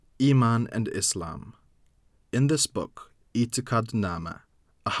Iman and Islam. In this book, I'tiqad Nama,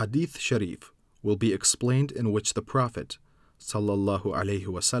 a hadith sharif will be explained in which the Prophet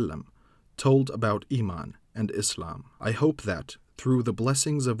ﷺ told about Iman and Islam. I hope that, through the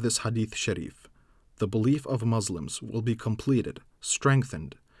blessings of this hadith sharif, the belief of Muslims will be completed,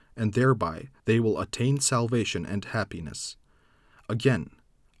 strengthened, and thereby they will attain salvation and happiness. Again,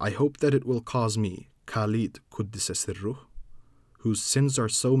 I hope that it will cause me, Khalid Quddisa Sirruh, whose sins are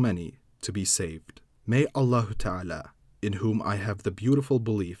so many, to be saved. May Allah Ta'ala, in whom I have the beautiful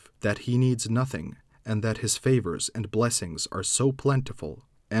belief that He needs nothing and that His favors and blessings are so plentiful,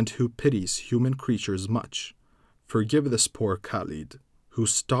 and who pities human creatures much, forgive this poor Khalid,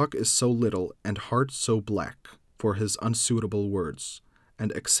 whose stock is so little and heart so black, for his unsuitable words,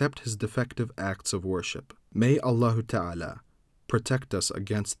 and accept his defective acts of worship. May Allah Ta'ala protect us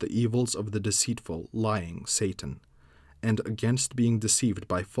against the evils of the deceitful, lying Satan, and against being deceived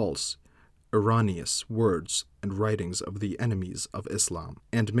by false, erroneous words and writings of the enemies of Islam,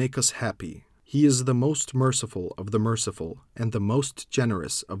 and make us happy. He is the most merciful of the merciful and the most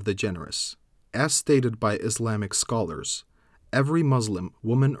generous of the generous. As stated by Islamic scholars, every Muslim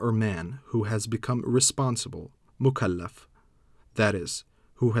woman or man who has become responsible, mukallaf, that is,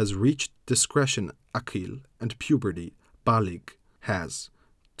 who has reached discretion, aqil, and puberty, balig, has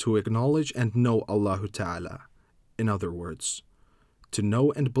to acknowledge and know Allah Ta'ala. In other words, to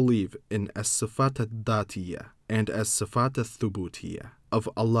know and believe in as-sifat al-dhatiyya and as-sifat al-thubutiyya of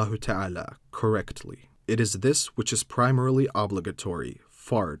Allah Ta'ala correctly. It is this which is primarily obligatory,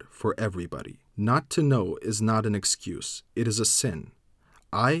 fard, for everybody. Not to know is not an excuse, it is a sin.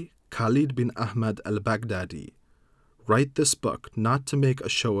 I, Khalid bin Ahmad al-Baghdadi, write this book not to make a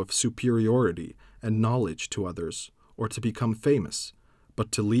show of superiority and knowledge to others, or to become famous,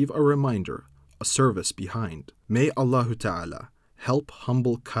 but to leave a reminder, a service behind. May Allah Ta'ala help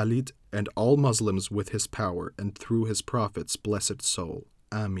humble Khalid and all Muslims with His power and through His Prophet's blessed soul.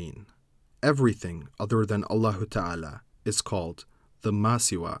 Ameen. Everything other than Allah Ta'ala is called the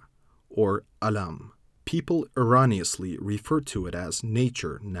Masiwa or Alam. People erroneously refer to it as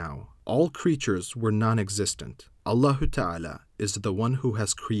nature now. All creatures were non-existent. Allah Ta'ala is the one who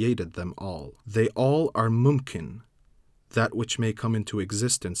has created them all. They all are mumkin, that which may come into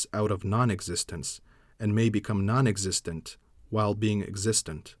existence out of non-existence and may become non-existent while being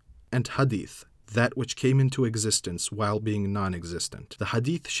existent, and hadith, that which came into existence while being non-existent. The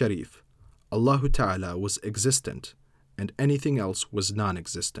hadith sharif, Allah Ta'ala was existent and anything else was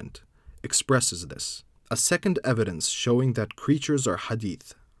non-existent, expresses this. A second evidence showing that creatures are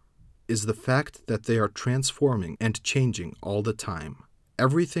hadith is the fact that they are transforming and changing all the time.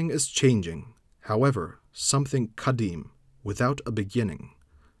 Everything is changing. However, something qadim, without a beginning,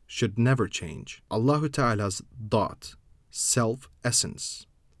 should never change. Allah Ta'ala's dhat, self-essence,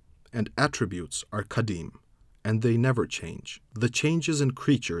 and attributes are qadim, and they never change. The changes in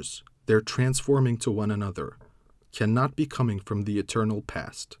creatures, their transforming to one another, cannot be coming from the eternal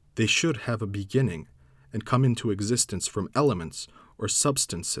past. They should have a beginning and come into existence from elements or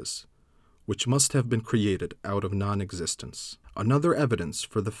substances, which must have been created out of non-existence. Another evidence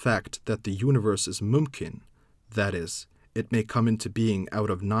for the fact that the universe is mumkin, that is, it may come into being out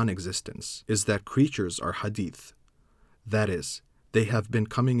of non-existence, is that creatures are hadith. That is, they have been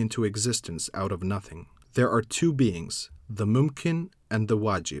coming into existence out of nothing. There are two beings, the mumkin and the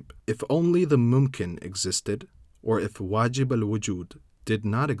wajib. If only the mumkin existed, or if wajib al-wujud did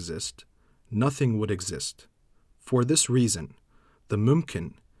not exist, nothing would exist. For this reason, the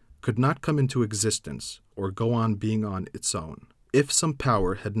mumkin could not come into existence or go on being on its own. If some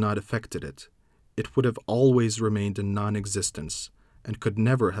power had not affected it, it would have always remained in non-existence and could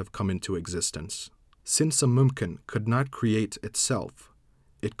never have come into existence. Since a mumkin could not create itself,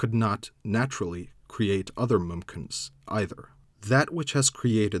 it could not naturally create other mumkins either. That which has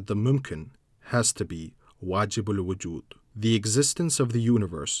created the mumkin has to be wajibul wujud. The existence of the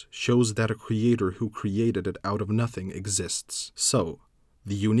universe shows that a creator who created it out of nothing exists. So,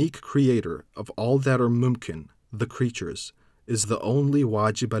 the unique creator of all that are mumkin, the creatures, is the only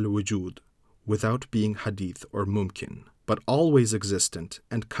wajib al-wujud, without being hadith or mumkin, but always existent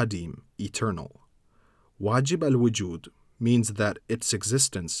and qadim, eternal. Wajib al-wujud means that its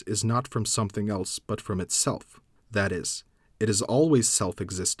existence is not from something else but from itself. That is, it is always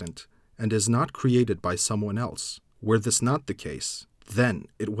self-existent and is not created by someone else. Were this not the case, then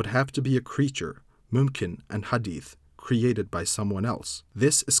it would have to be a creature, mumkin and hadith, created by someone else.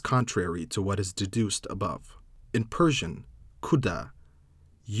 This is contrary to what is deduced above. In Persian, Khuda,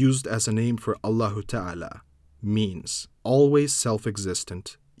 used as a name for Allah Ta'ala, means always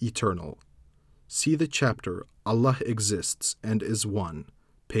self-existent, eternal. See the chapter Allah Exists and is One,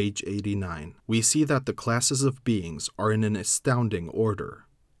 page 89. We see that the classes of beings are in an astounding order,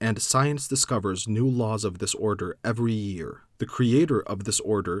 and science discovers new laws of this order every year. The creator of this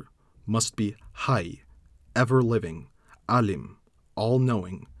order must be Hayy, ever-living, Alim,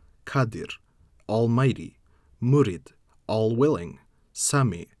 all-knowing, Qadir, almighty, Murid, all-willing,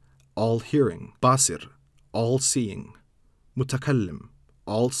 Sami, all-hearing, Basir, all-seeing, Mutakallim,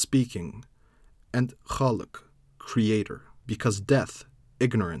 all-speaking, and Khaliq, creator, because death,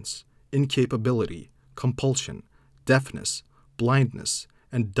 ignorance, incapability, compulsion, deafness, blindness,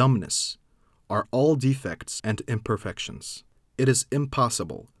 and dumbness are all defects and imperfections. It is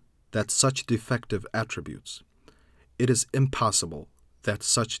impossible that such defective attributes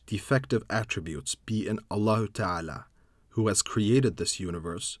be in Allah Ta'ala, who has created this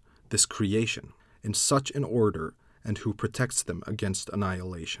universe, this creation, in such an order and who protects them against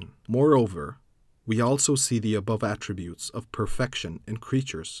annihilation. Moreover, we also see the above attributes of perfection in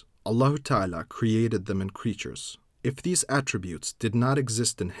creatures. Allah Ta'ala created them in creatures. If these attributes did not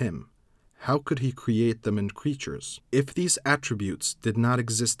exist in Him, how could He create them in creatures? If these attributes did not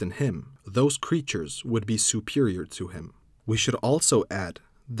exist in Him, those creatures would be superior to Him. We should also add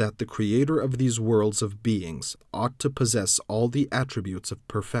that the creator of these worlds of beings ought to possess all the attributes of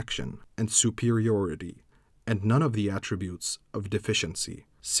perfection and superiority, and none of the attributes of deficiency,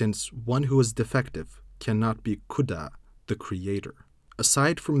 since one who is defective cannot be Quddha, the creator.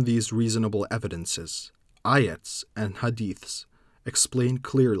 Aside from these reasonable evidences, ayats and hadiths explain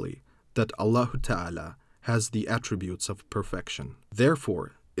clearly that Allah Ta'ala has the attributes of perfection.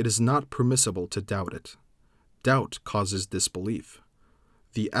 Therefore, it is not permissible to doubt it. Doubt causes disbelief.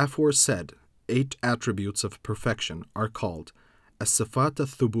 The aforesaid 8 attributes of perfection are called as-sifat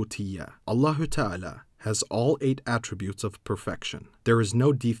ath-thubutiyya. Allah Ta'ala has all 8 attributes of perfection. There is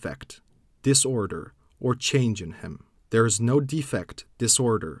no defect, disorder, or change in Him. There is no defect,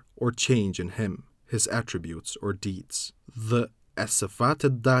 disorder, or change in Him, His attributes or deeds. The as-sifat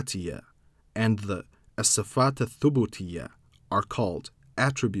ad-datiyya and the as-sifat ath-thubutiyya are called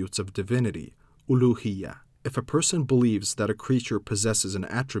attributes of divinity, uluhiyya. If a person believes that a creature possesses an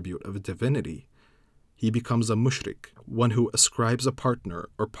attribute of divinity, he becomes a mushrik, one who ascribes a partner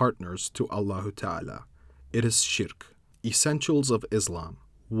or partners to Allah Ta'ala. It is shirk. Essentials of Islam.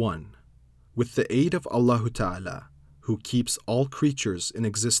 1. With the aid of Allah Ta'ala, who keeps all creatures in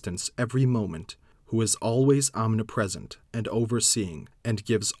existence every moment, who is always omnipresent and overseeing, and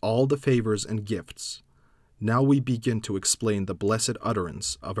gives all the favors and gifts, now we begin to explain the blessed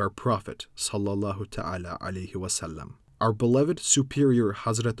utterance of our Prophet sallallahu ta'ala alayhi wasallam. Our beloved superior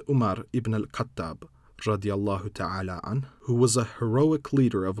Hazrat Umar ibn al-Khattab radiyallahu ta'ala an, who was a heroic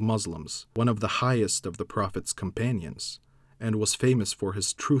leader of Muslims, one of the highest of the Prophet's companions, and was famous for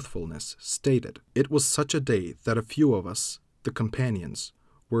his truthfulness, stated, "It was such a day that a few of us, the companions,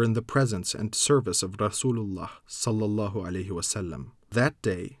 were in the presence and service of Rasulullah sallallahu alayhi wasallam. That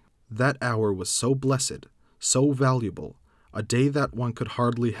day, that hour was so blessed, so valuable, a day that one could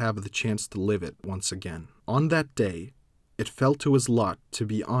hardly have the chance to live it once again. On that day, it fell to his lot to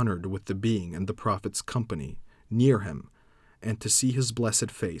be honored with the being in the Prophet's company, near him, and to see his blessed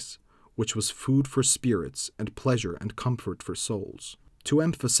face, which was food for spirits and pleasure and comfort for souls. To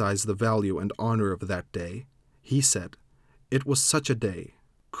emphasize the value and honor of that day, he said, 'It was such a day.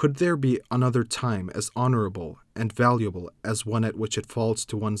 Could there be another time as honorable and valuable as one at which it falls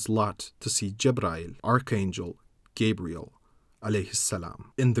to one's lot to see Jibreel, Archangel Gabriel, alayhi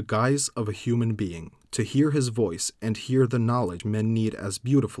salam, in the guise of a human being, to hear his voice and hear the knowledge men need as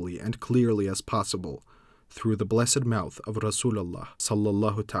beautifully and clearly as possible through the blessed mouth of Rasulullah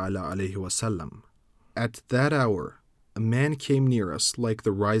sallallahu ta'ala alayhi wasallam. At that hour, a man came near us like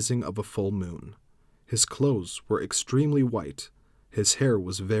the rising of a full moon. His clothes were extremely white. His hair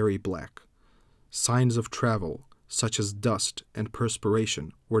was very black. Signs of travel, such as dust and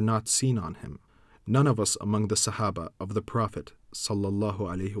perspiration, were not seen on him. None of us among the Sahaba of the Prophet sallallahu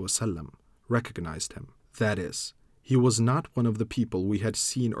alaihi wasallam recognized him. That is, he was not one of the people we had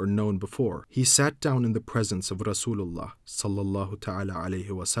seen or known before. He sat down in the presence of Rasulullah sallallahu ta'ala alaihi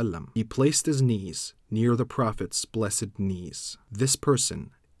wasallam. He placed his knees near the Prophet's blessed knees. This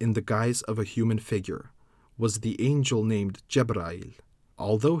person, in the guise of a human figure, was the angel named Jibreel.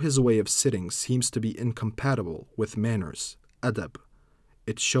 Although his way of sitting seems to be incompatible with manners, adab,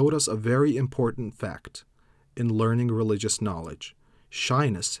 it showed us a very important fact. In learning religious knowledge,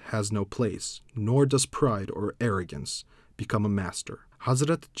 shyness has no place, nor does pride or arrogance become a master.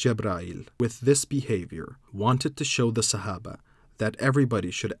 Hazrat Jibreel, with this behavior, wanted to show the Sahaba that everybody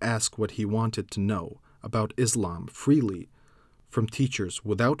should ask what he wanted to know about Islam freely from teachers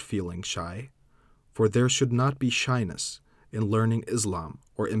without feeling shy, for there should not be shyness in learning Islam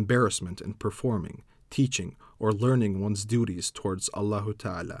or embarrassment in performing, teaching, or learning one's duties towards Allah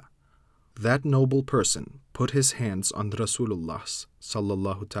Ta'ala. That noble person put his hands on Rasulullah's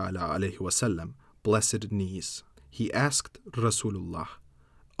sallallahu ta'ala alayhi wasallam blessed knees. He asked Rasulullah,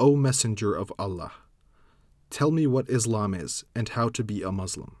 O Messenger of Allah, tell me what Islam is and how to be a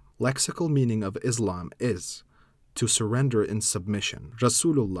Muslim. Lexical meaning of Islam is to surrender in submission.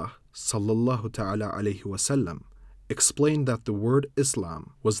 Rasulullah sallallahu ta'ala alayhi wasallam explained that the word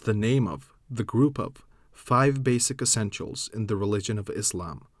Islam was the name of, the group of, 5 basic essentials in the religion of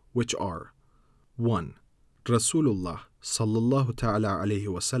Islam, which are 1. Rasulullah sallallahu ta'ala alayhi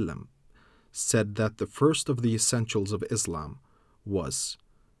wasallam said that the first of the essentials of Islam was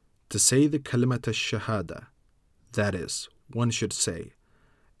to say the kalimat al-shahada, that is, one should say,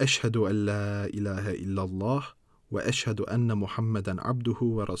 Ashhadu an la ilaha illallah wa ashhadu anna Muhammadan abduhu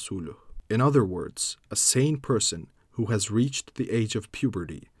wa rasuluh. In other words, a sane person who has reached the age of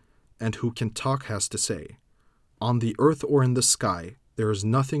puberty and who can talk has to say, on the earth or in the sky, there is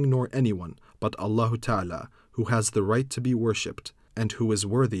nothing nor anyone but Allah Ta'ala who has the right to be worshipped and who is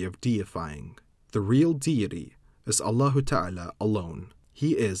worthy of deifying. The real deity is Allah Ta'ala alone.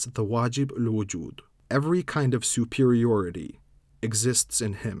 He is the wajib al-wujud. Every kind of superiority exists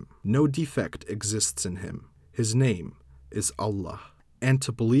in Him. No defect exists in Him. His name is Allah. And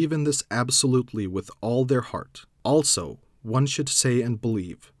to believe in this absolutely with all their heart. Also, one should say and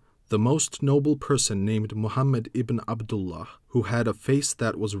believe, the most noble person named Muhammad ibn Abdullah, who had a face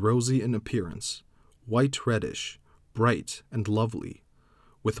that was rosy in appearance, white reddish, bright and lovely,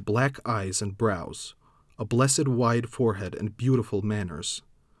 with black eyes and brows, a blessed wide forehead and beautiful manners,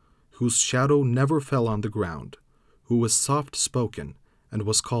 whose shadow never fell on the ground, who was soft-spoken and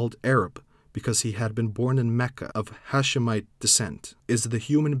was called Arab because he had been born in Mecca of Hashemite descent, is the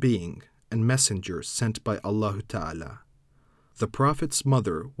human being and messenger sent by Allah Ta'ala. The Prophet's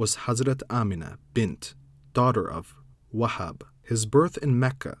mother was Hazrat Amina bint, daughter of Wahab. His birth in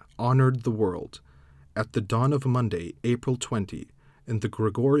Mecca honored the world at the dawn of Monday, April 20, in the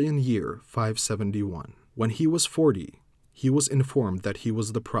Gregorian year 571. When he was 40, he was informed that he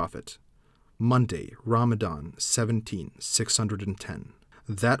was the Prophet. Monday, Ramadan 17, 610.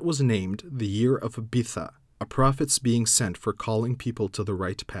 That was named the year of Bitha, a prophet's being sent for calling people to the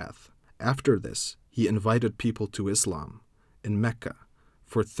right path. After this, he invited people to Islam in Mecca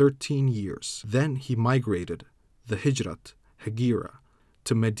for 13 years. Then he migrated the Hijrat, Hijra,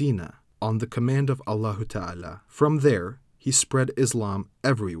 to Medina on the command of Allah Ta'ala. From there, he spread Islam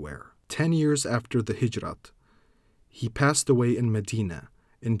everywhere. 10 years after the Hijrat, he passed away in Medina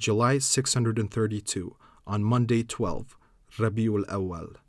in July 632 on Monday 12, Rabiul Awwal.